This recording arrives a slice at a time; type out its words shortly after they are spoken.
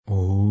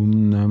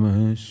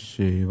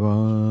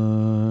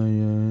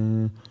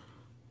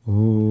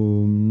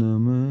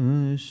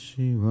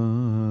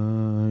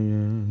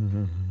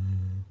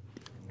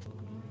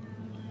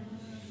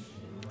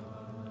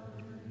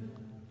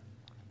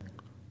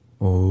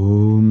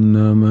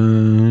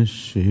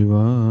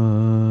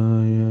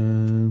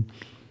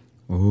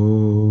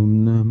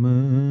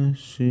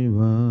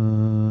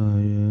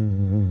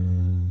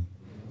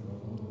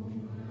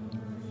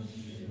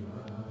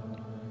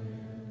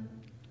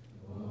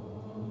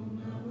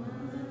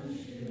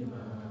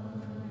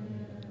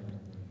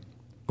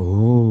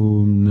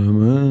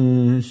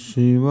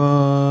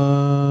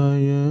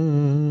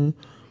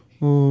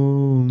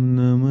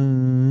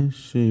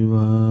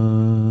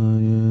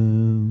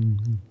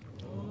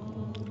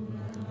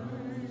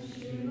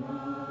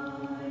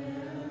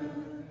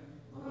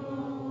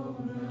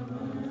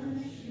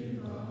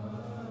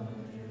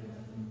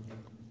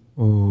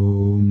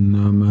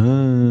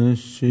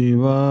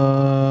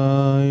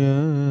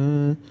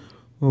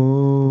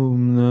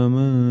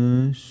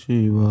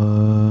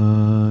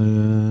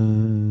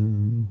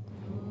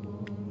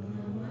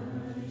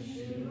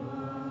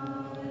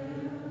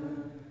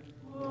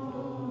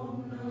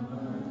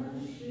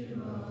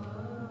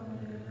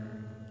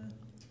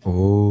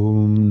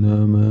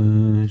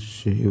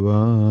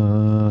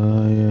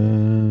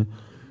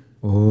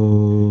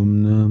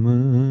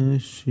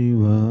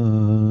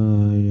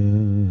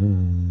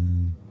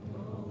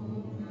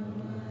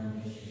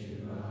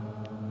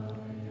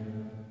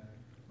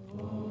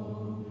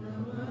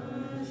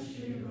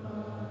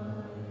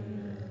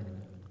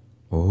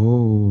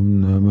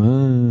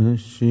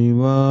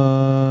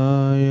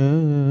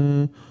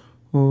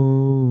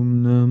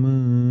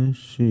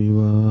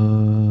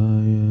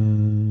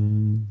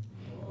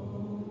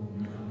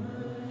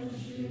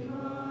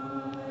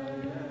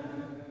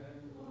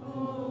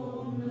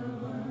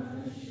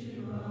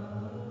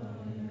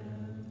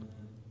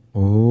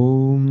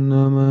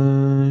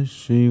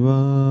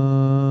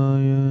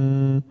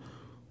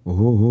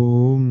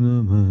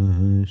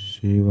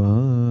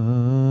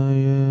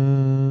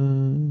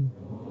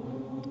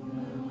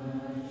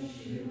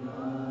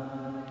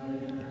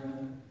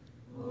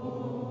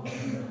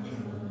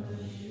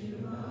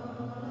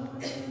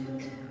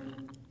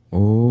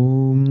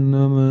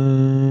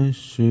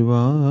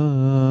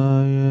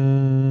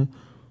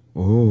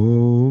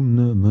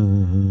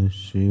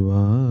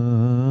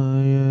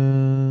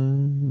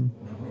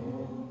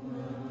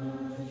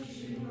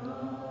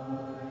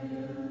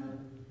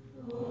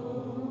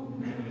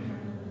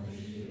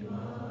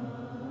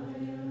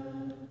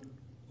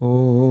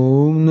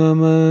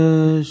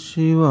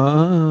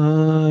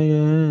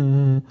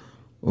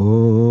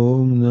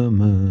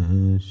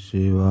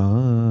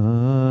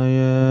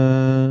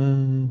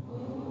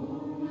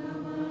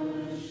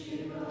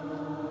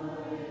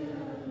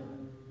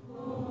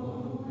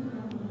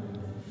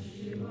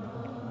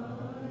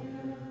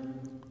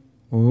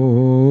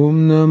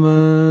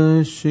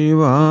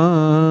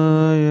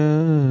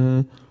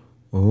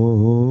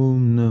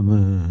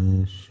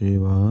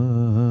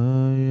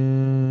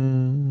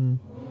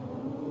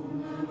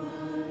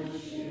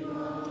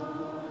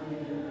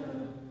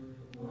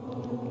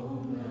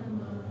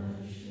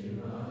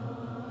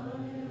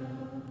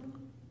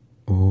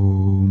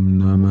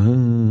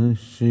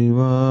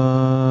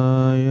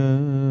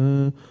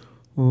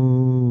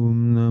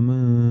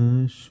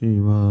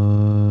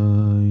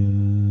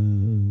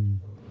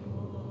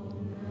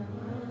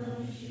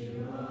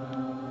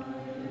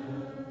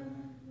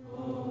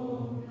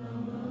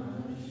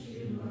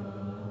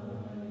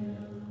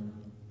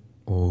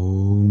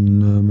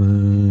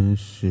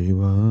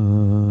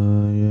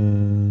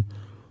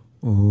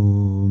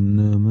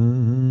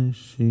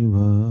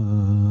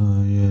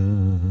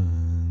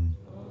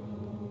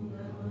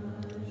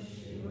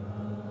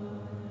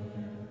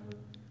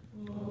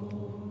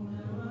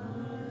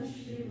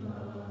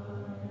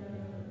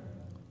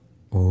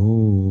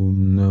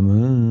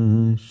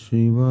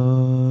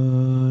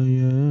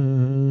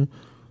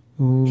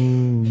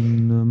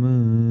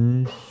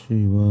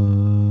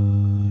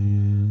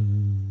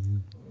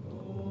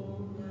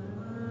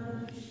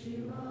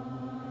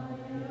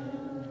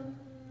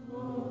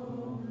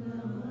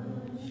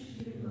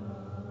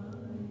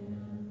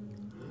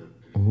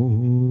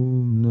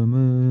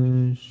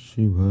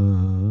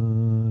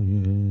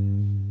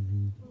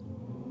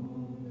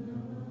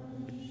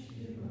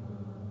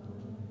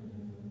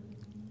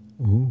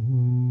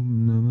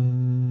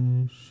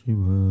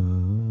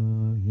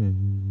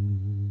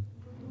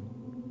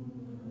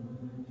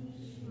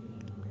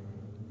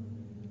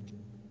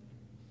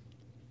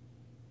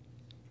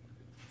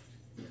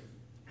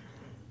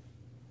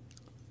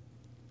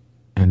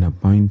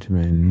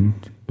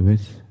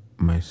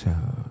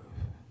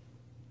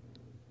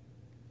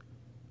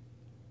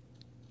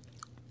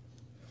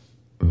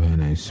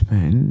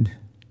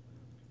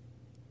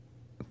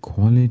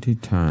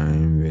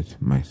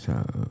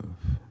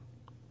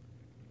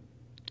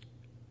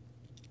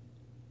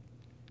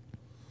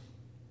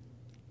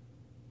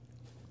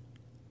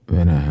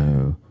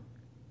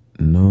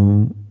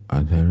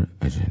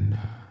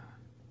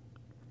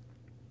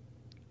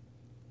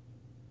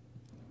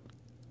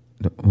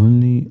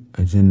only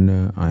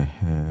agenda I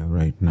have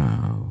right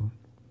now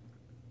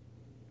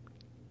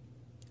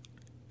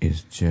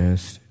is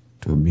just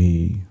to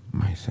be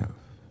myself.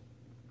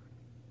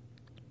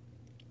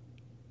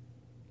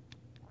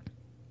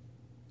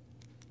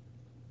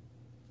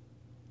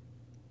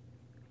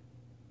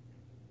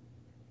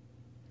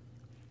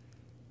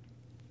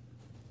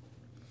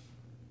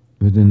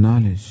 With the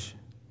knowledge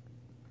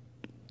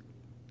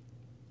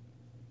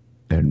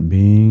that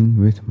being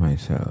with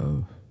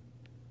myself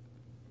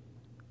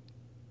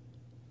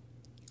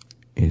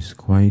is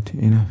quite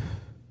enough.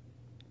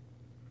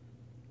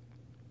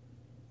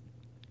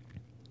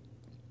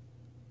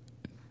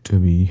 To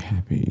be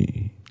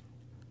happy,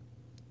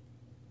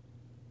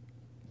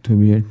 to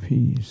be at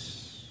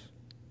peace,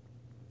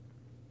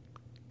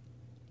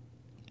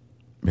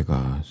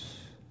 because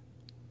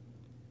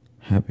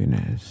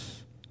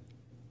happiness,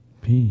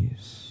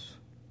 peace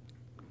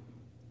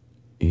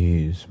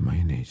is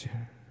my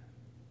nature.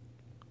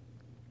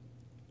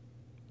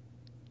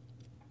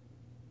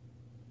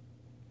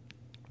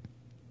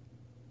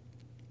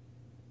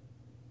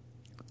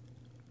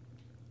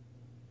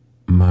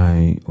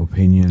 My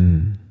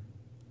opinion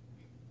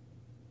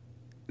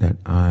that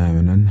I am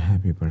an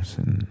unhappy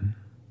person,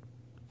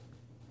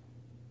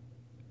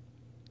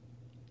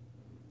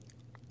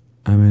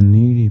 I'm a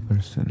needy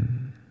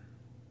person,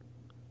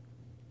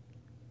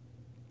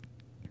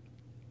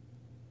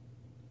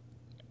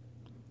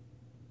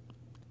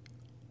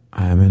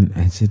 I am an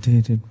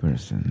agitated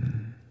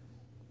person,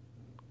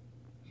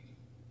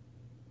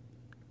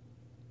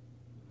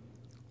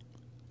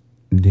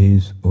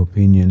 these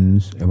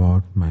opinions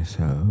about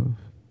myself,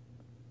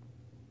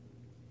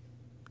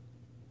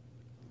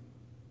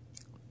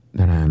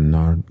 that I am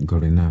not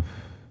good enough,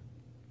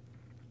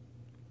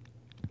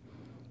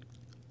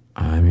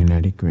 I am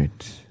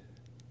inadequate,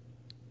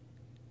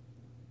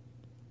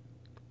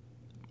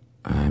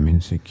 I am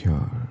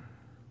insecure,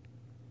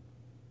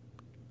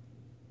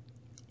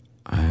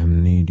 I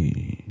am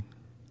needy.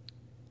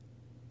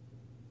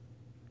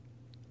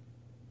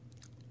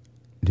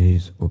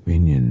 These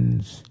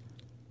opinions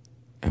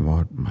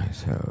about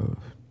myself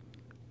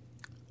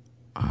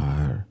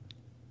are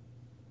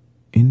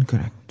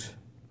incorrect.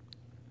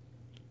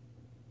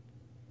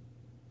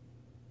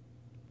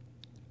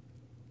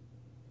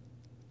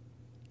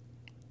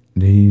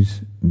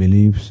 These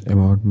beliefs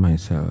about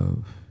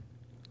myself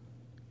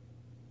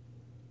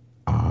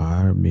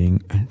are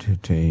being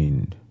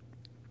entertained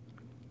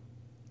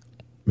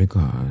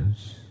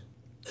because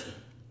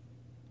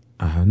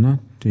I have not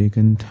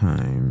taken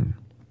time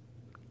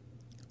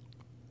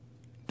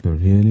to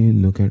really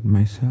look at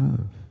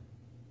myself.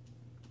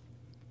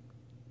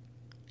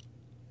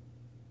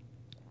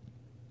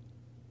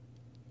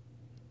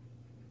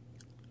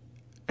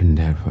 And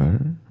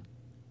therefore,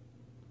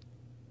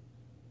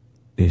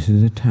 this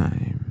is the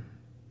time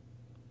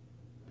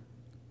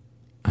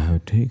I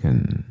have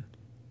taken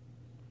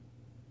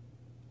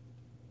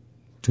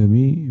to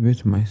be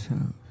with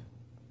myself,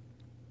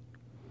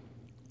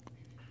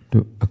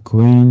 to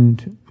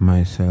acquaint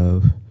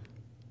myself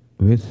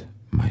with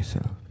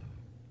myself.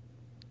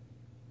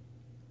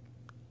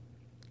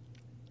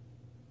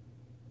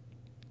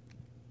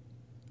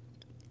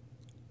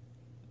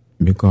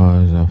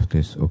 Because of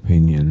this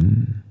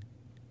opinion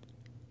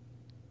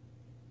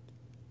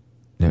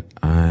that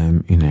I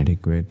am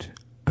inadequate,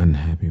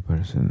 unhappy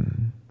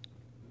person,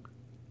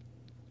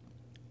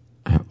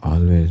 I have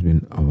always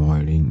been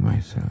avoiding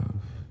myself,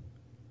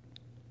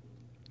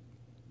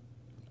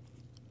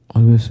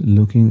 always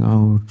looking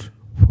out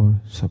for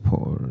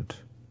support,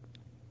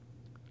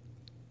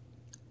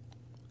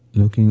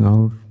 looking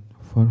out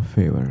for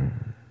favor,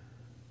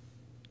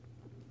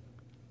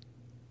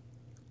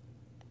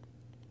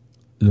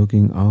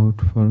 looking out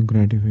for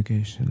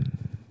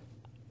gratification.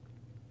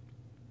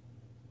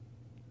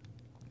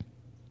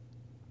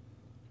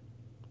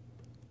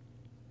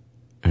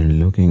 And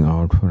looking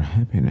out for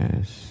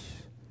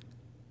happiness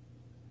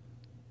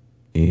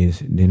is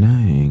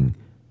denying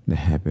the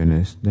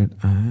happiness that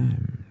I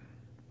am.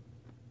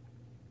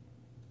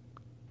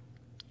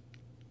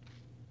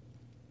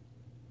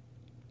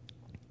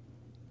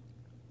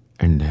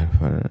 And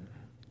therefore,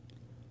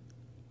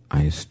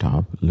 I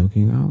stop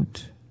looking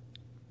out.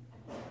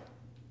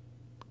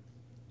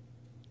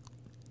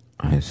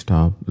 I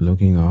stop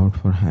looking out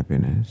for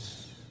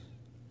happiness.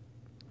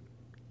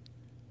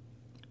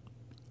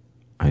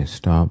 I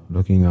stop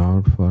looking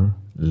out for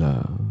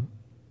love.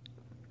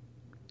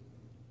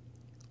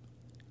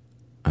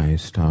 I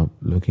stop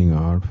looking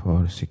out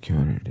for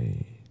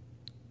security.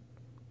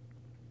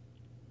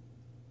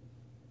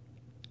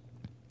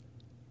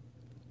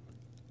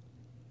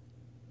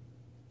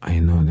 I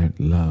know that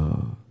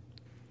love,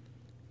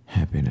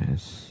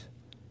 happiness,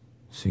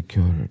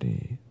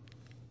 security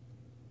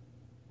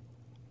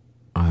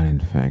are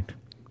in fact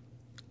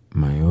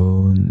my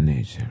own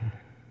nature.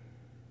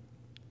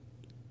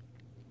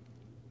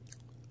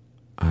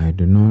 I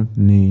do not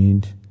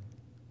need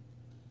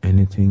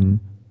anything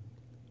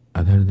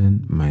other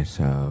than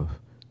myself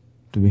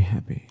to be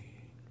happy.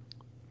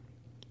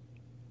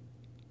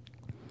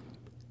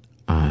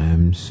 I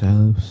am am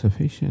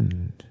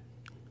self-sufficient.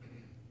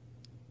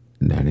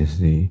 That is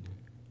the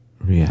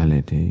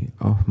reality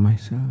of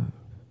myself.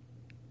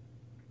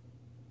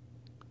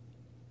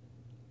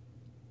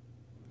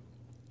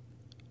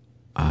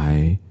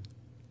 I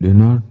do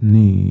not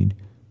need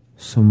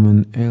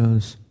someone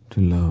else to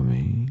love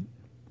me.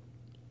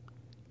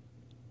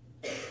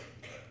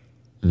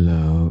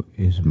 Love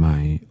is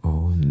my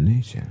own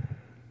nature.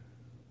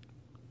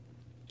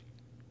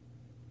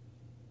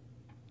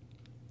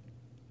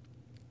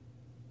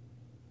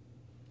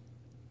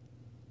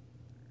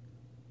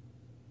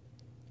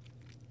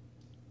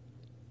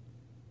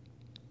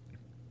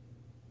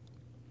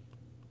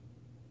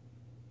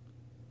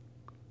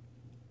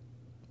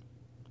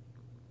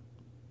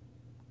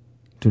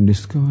 To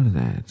discover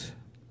that,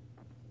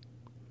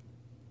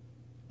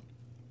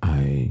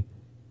 I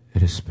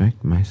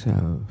respect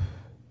myself.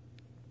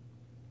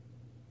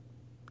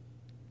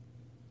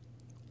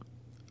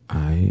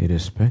 I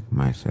respect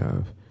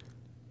myself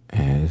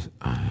as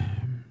I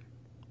am.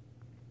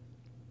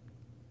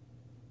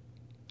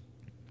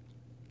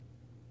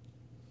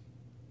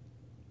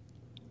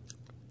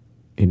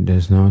 It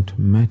does not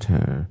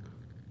matter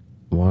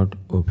what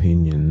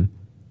opinion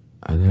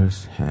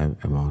others have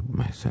about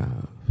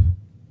myself.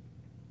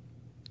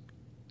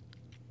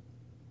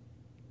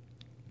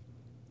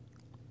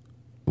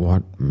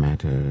 What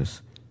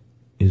matters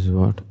is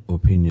what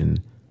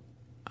opinion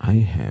I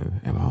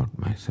have about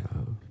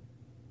myself.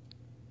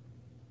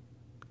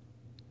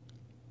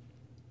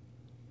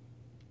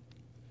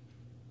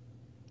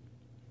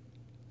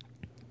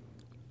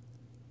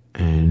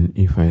 And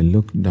if I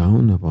look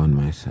down upon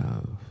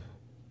myself,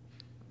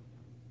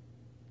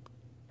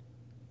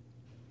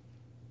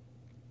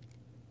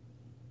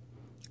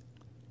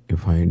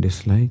 if I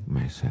dislike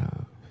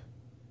myself,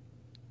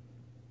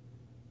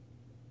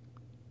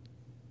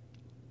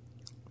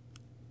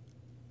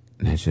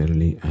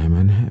 naturally I am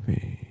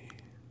unhappy.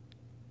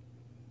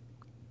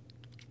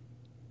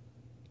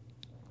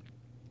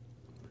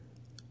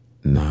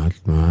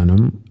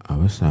 Natmanam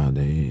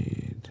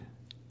avasadayet.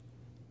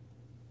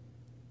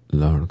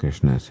 Lord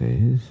Krishna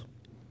says,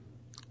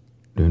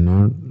 do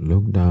not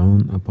look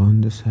down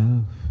upon the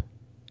self.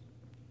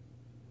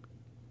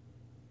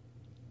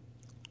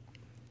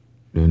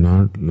 Do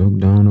not look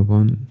down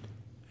upon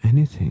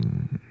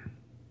anything.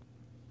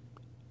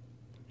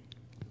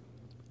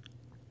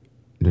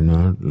 Do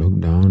not look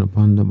down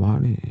upon the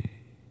body.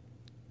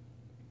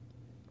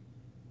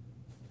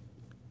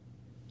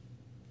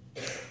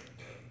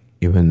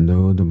 Even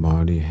though the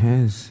body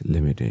has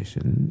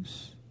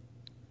limitations,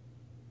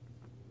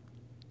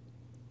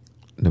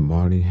 the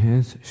body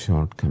has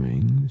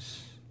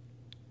shortcomings,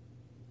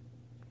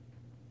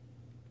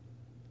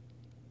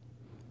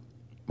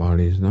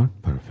 body is not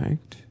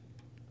perfect,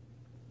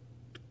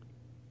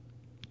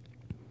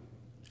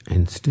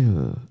 and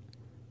still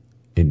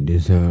it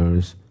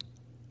deserves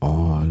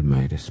all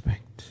my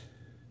respect.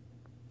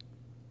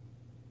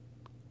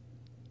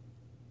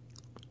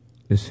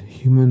 This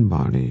human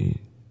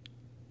body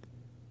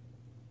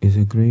is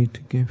a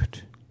great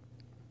gift.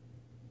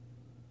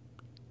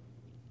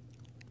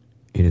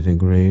 It is a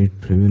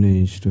great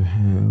privilege to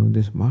have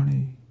this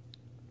body.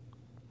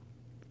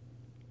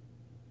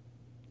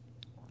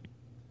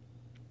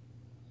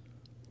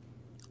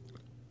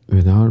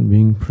 Without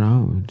being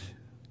proud,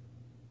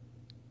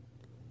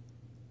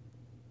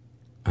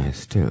 I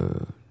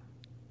still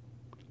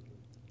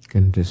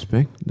can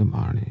respect the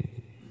body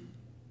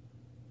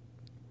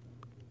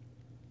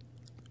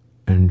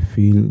and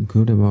feel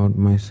good about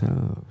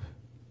myself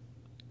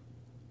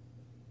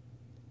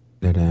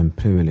that I am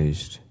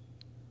privileged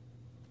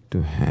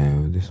to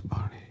have this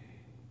body.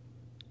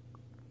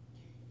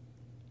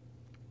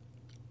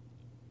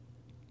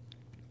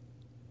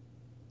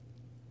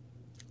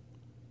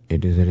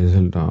 It is a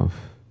result of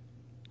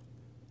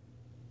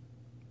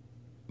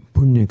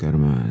punya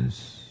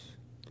karmas,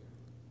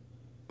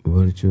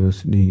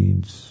 virtuous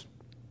deeds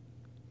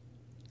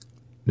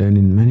done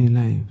in many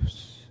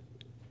lives,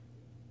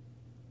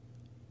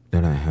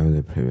 that I have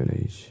the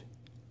privilege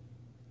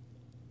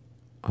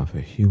of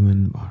a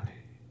human body.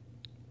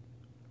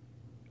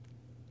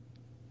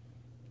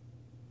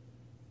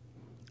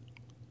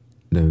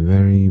 The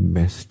very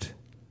best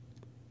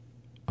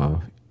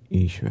of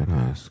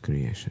Ishvara's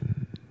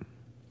creation.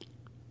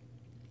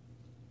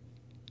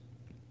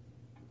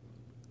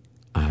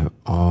 I have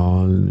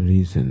all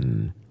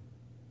reason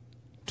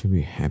to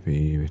be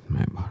happy with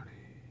my body.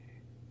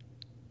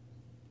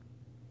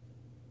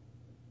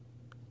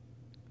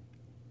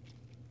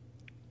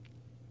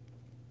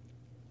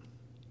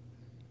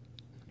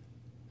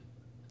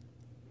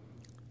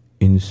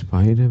 In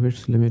spite of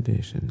its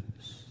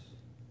limitations,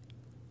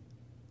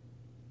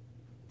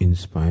 in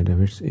spite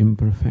of its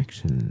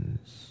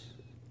imperfections,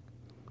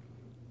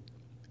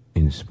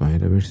 in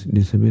spite of its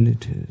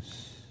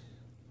disabilities,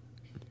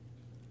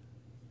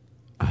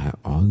 I have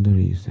all the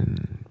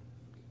reason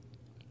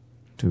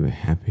to be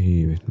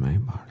happy with my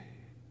body.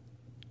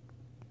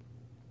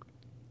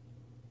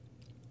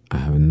 I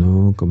have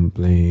no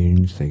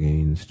complaints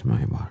against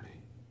my body.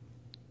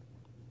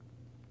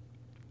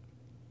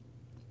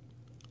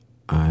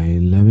 I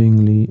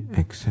lovingly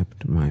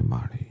accept my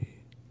body.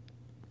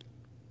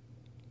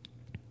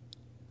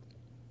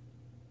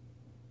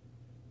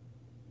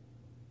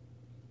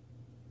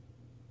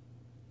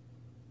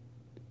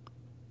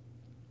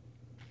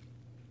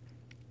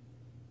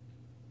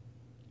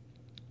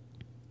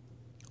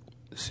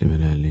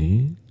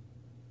 Similarly,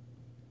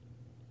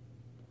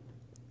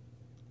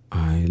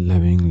 I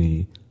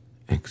lovingly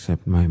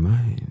accept my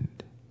mind.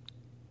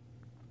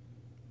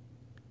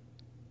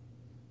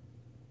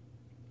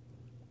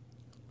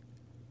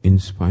 In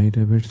spite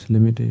of its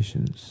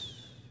limitations.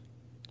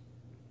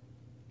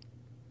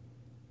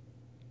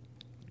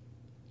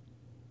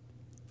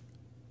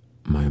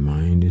 My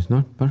mind is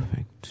not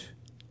perfect.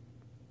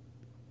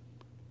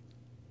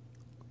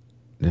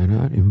 There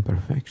are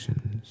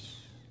imperfections.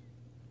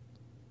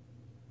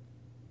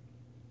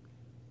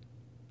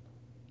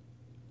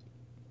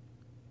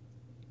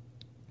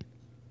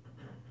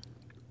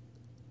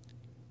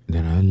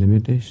 There are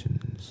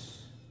limitations.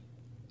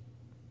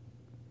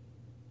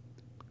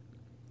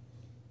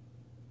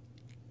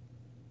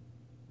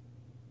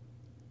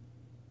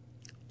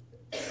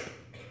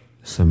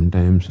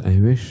 Sometimes I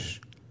wish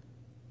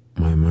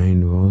my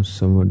mind was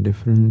somewhat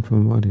different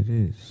from what it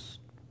is.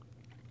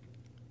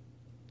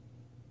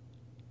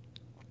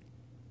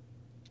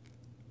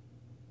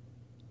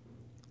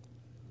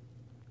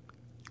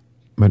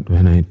 But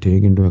when I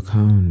take into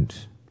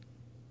account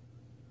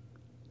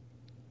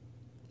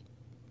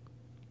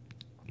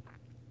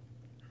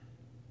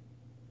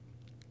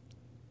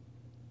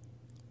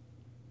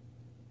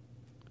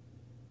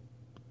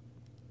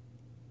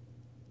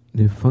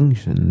the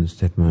functions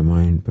that my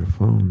mind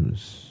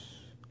performs,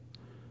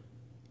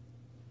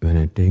 when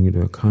I take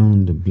into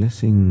account the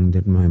blessing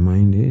that my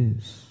mind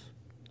is,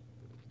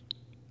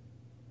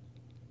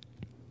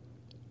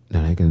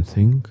 that I can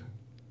think,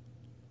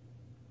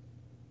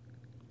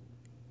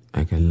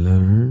 I can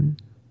learn,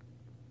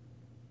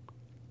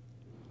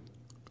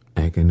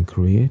 I can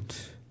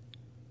create,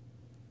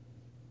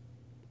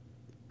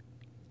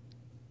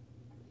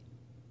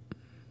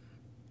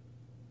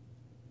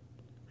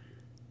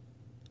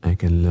 I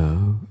can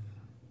love,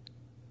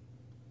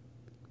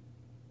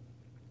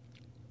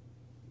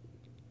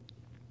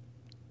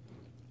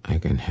 I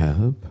can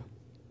help,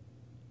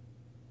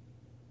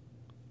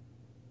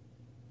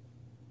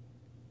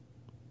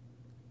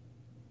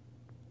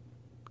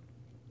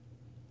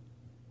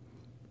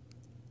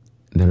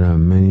 there are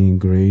many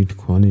great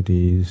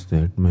qualities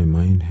that my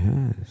mind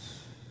has.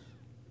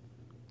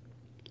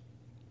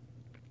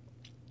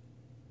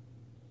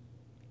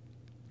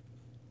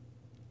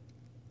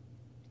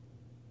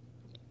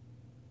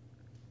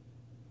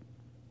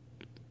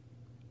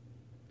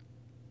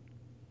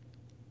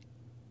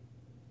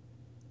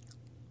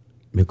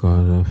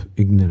 Because of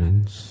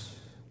ignorance,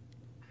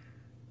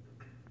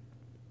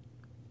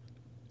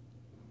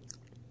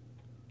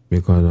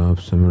 because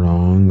of some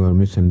wrong or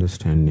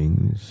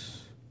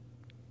misunderstandings,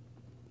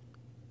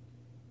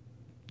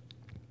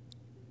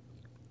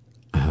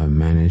 I have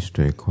managed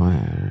to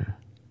acquire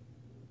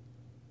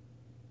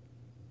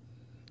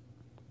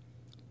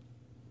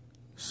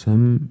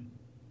some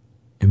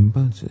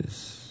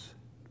impulses.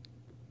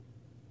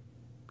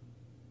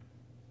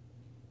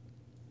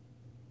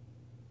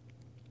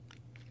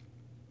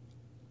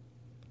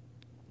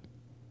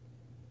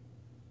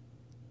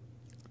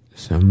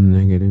 Some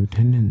negative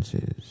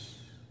tendencies,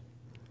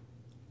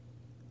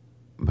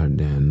 but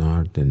they are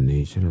not the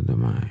nature of the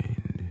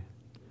mind.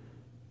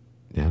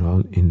 They are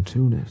all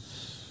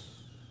intruders.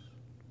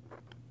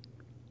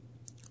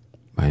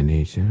 By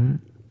nature,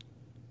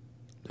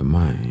 the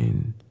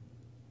mind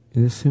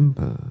is a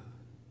simple,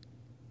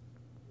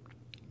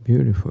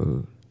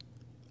 beautiful,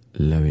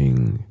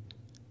 loving,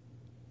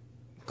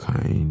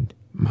 kind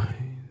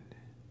mind.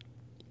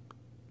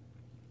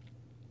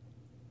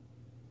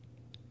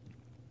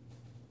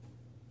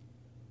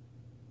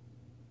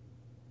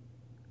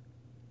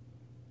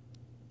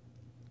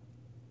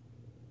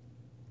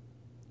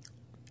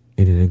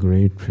 It is a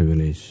great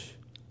privilege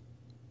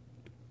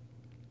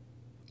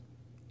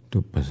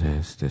to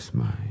possess this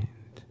mind.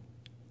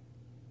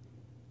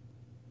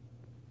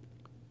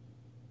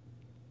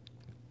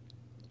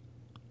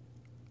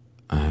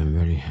 I am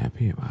very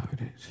happy about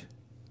it.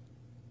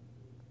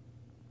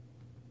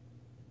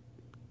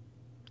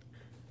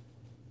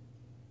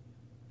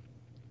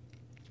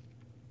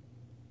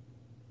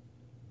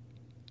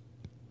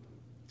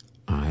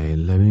 I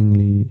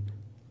lovingly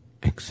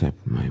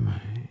accept my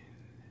mind.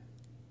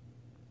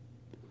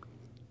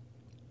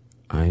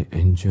 I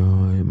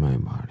enjoy my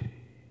body.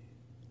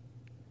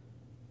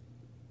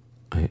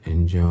 I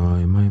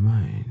enjoy my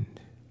mind.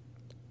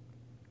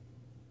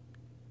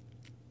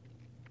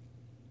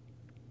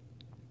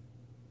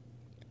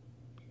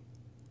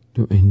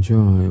 To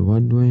enjoy,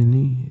 what do I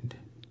need?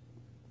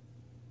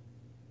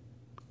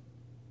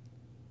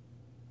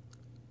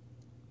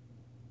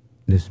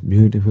 This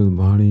beautiful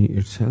body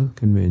itself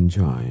can be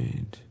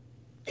enjoyed.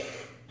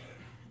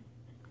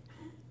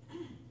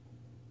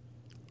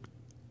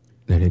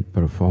 That it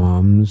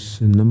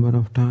performs a number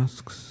of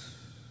tasks.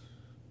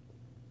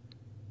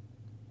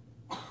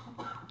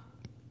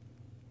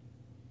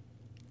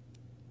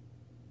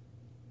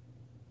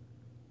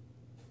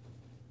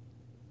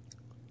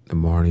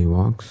 body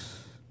walks,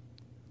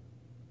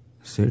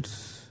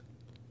 sits,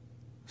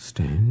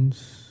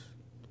 stands,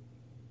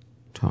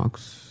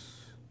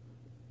 talks,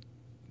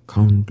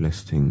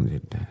 countless things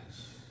it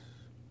does.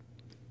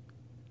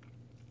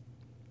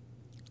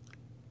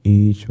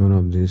 Each one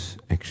of these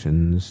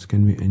actions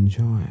can be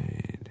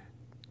enjoyed.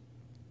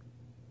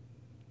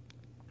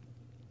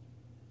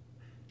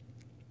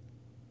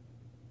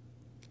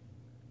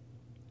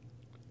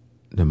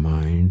 The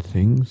mind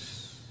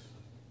thinks,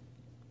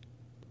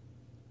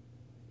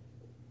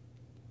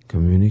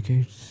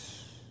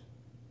 communicates,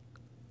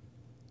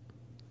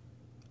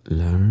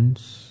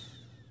 learns,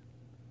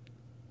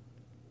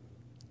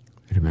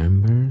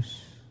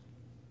 remembers,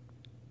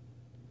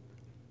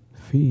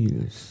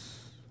 feels.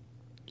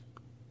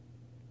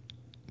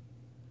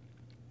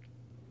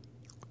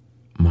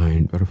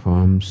 Mind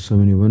performs so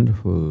many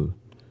wonderful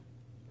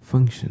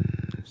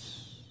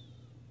functions.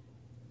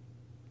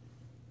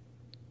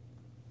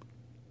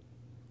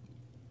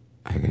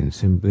 I can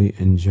simply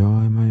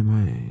enjoy my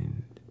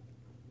mind.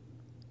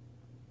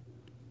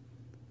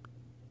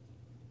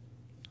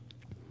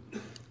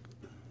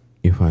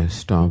 If I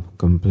stop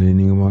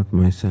complaining about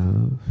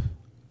myself,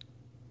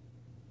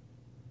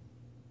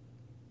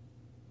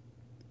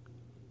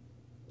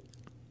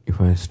 if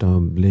I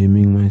stop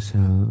blaming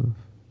myself,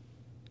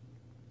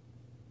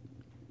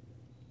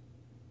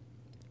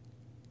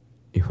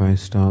 if I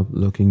stop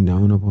looking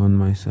down upon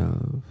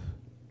myself,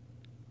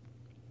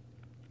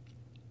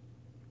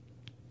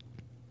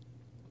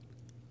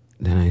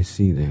 then I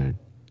see that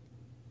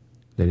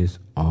there is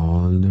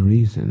all the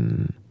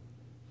reason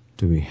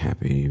to be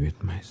happy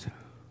with myself.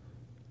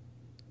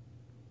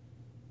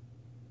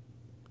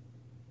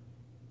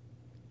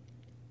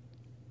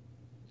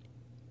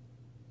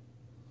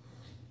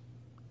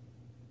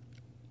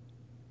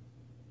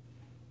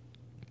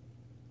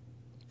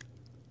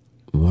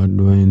 What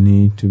do I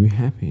need to be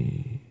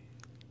happy?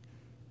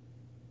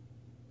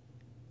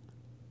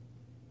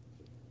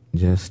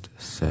 Just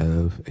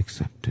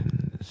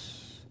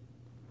self-acceptance.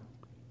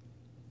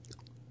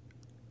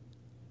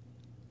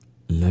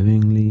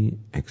 Lovingly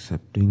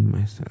accepting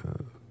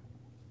myself.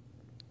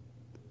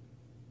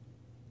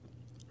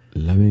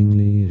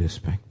 Lovingly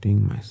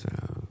respecting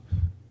myself.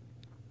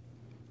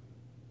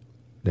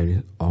 That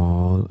is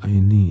all I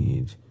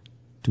need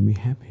to be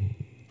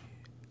happy.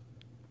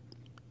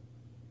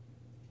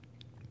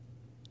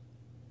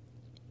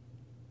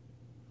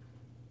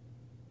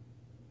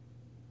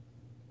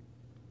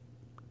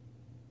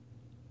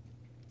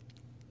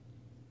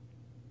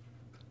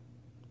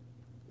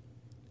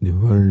 The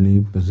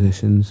worldly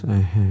possessions I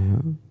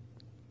have,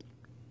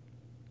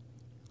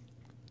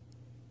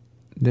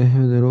 they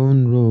have their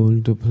own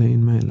role to play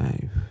in my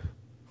life.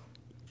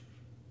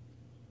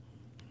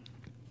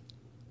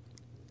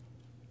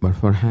 But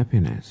for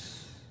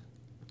happiness,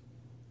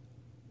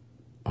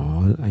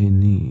 all I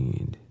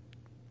need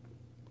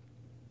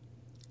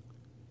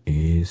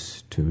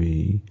is to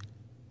be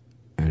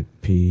at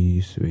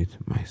peace with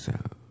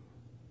myself.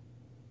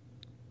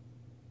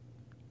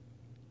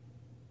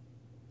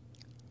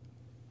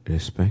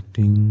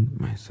 Respecting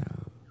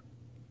myself,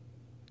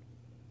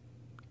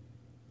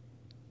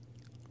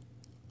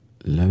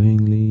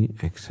 lovingly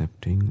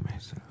accepting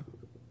myself.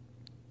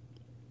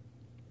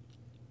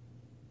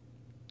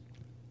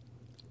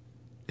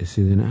 This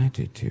is an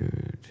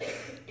attitude.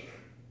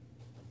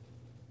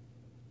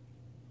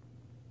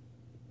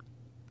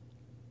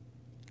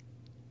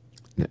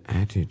 The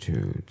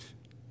attitude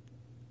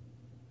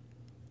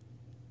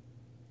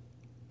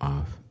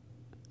of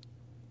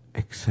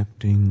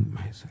accepting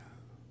myself.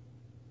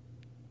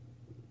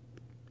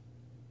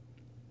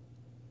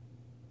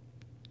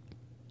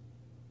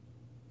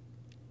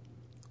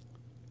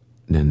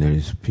 Then there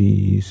is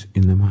peace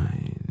in the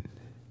mind.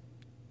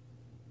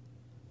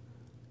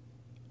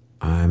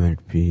 I am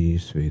at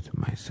peace with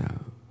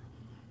myself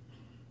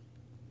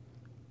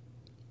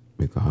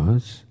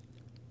because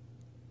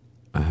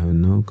I have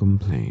no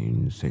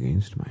complaints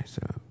against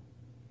myself.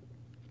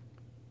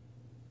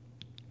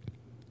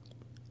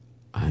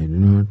 I do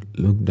not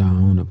look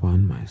down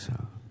upon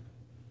myself.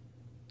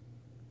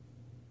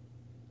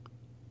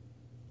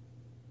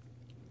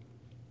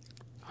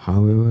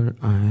 However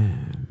I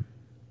am,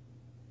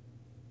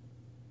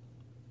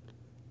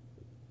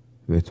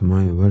 with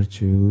my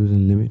virtues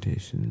and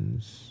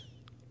limitations,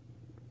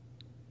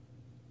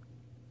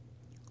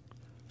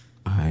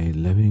 I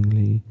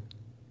lovingly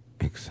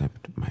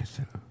accept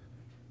myself.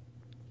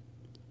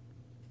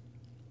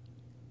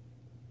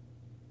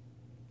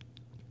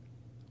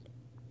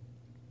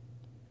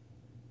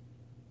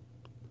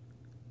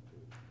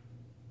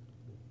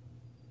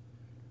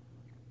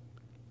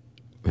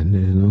 When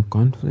there is no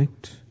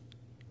conflict,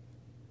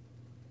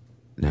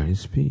 there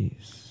is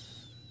peace.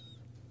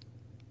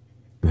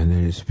 When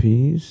there is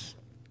peace,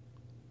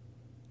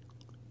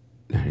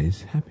 there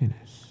is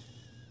happiness.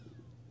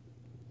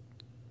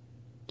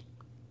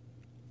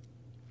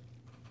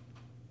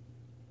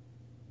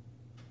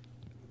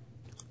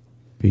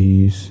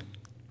 Peace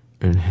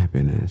and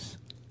happiness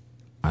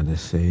are the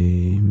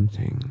same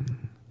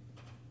thing.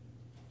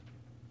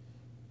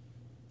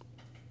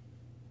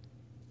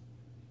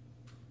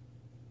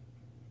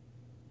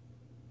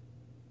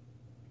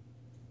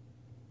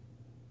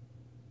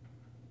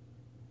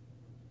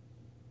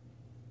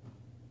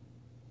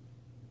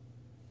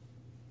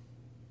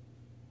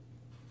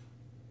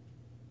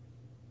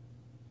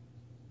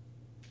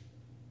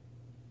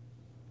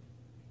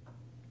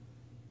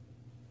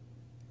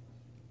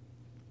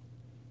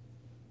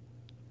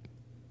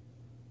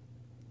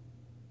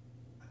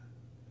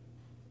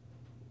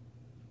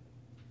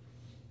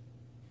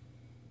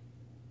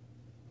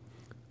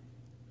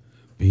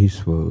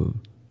 peaceful,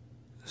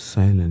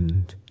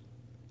 silent,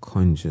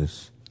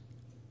 conscious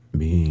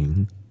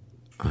being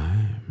I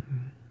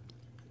am.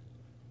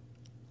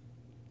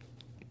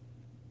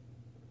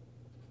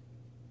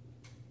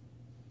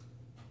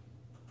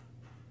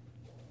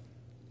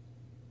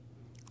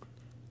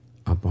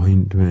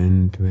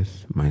 Appointment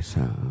with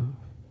myself.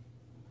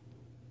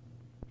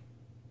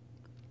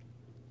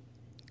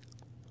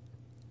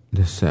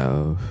 The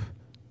self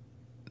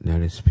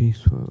that is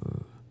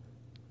peaceful,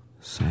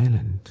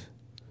 silent,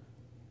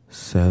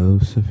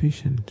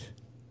 self-sufficient.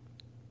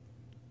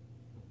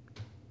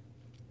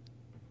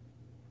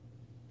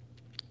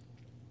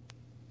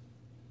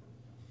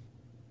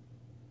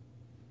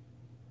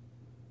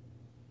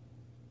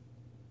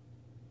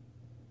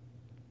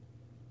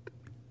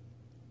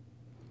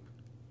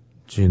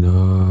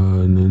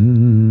 Chidananda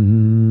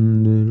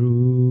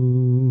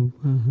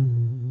Rupa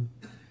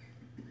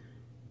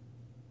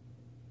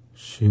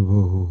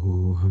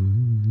Shivoham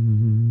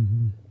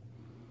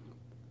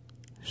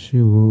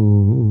Shivoham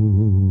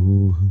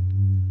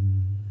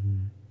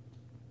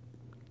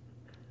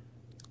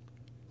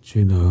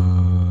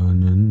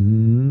Chidananda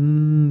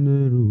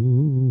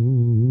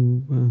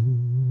Rupa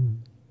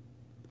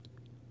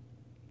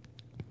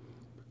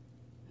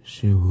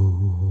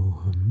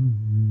Shivoham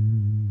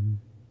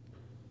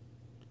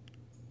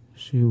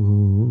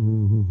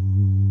Shivoham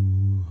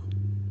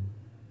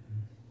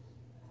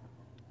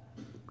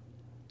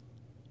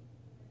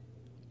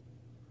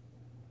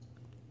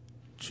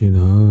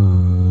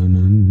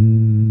Chidananda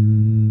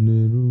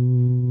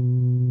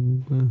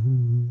Rupa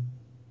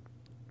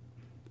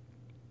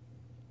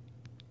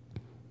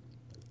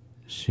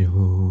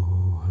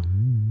Shivoham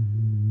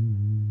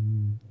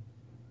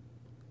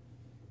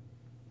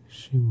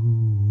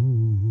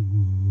Shivoham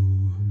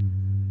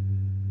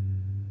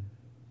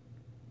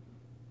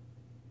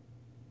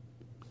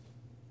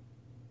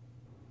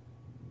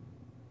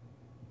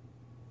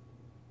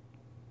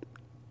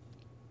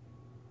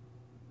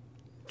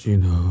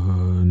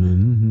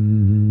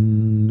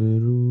Chidananda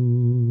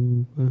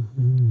Rupa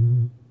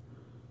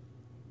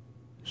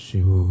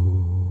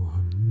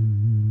Shivoham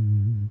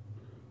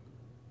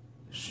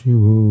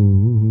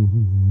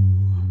Shivoham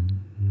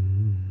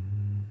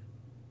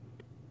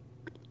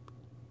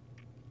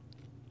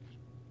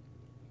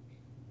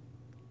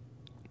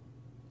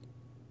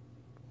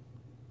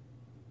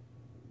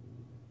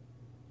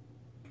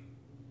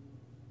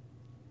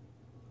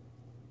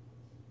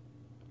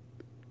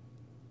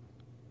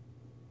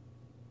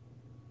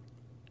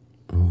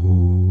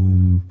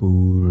Om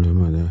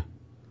Purnamada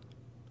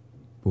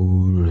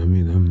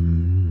Purnamidam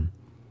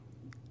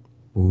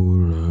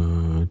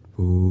Purnat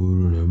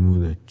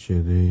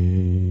Purnamudachyate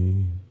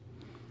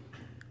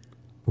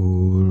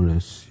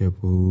Purnasya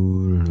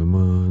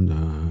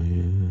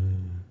Purnamadaya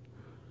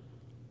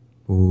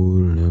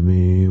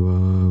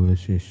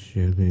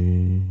Purnamevavasishyate.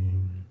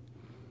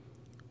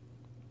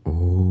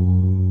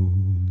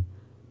 Om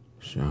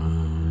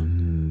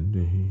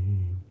Shanti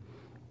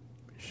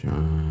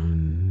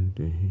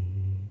Shanti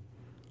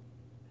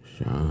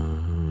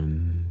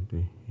Shanti.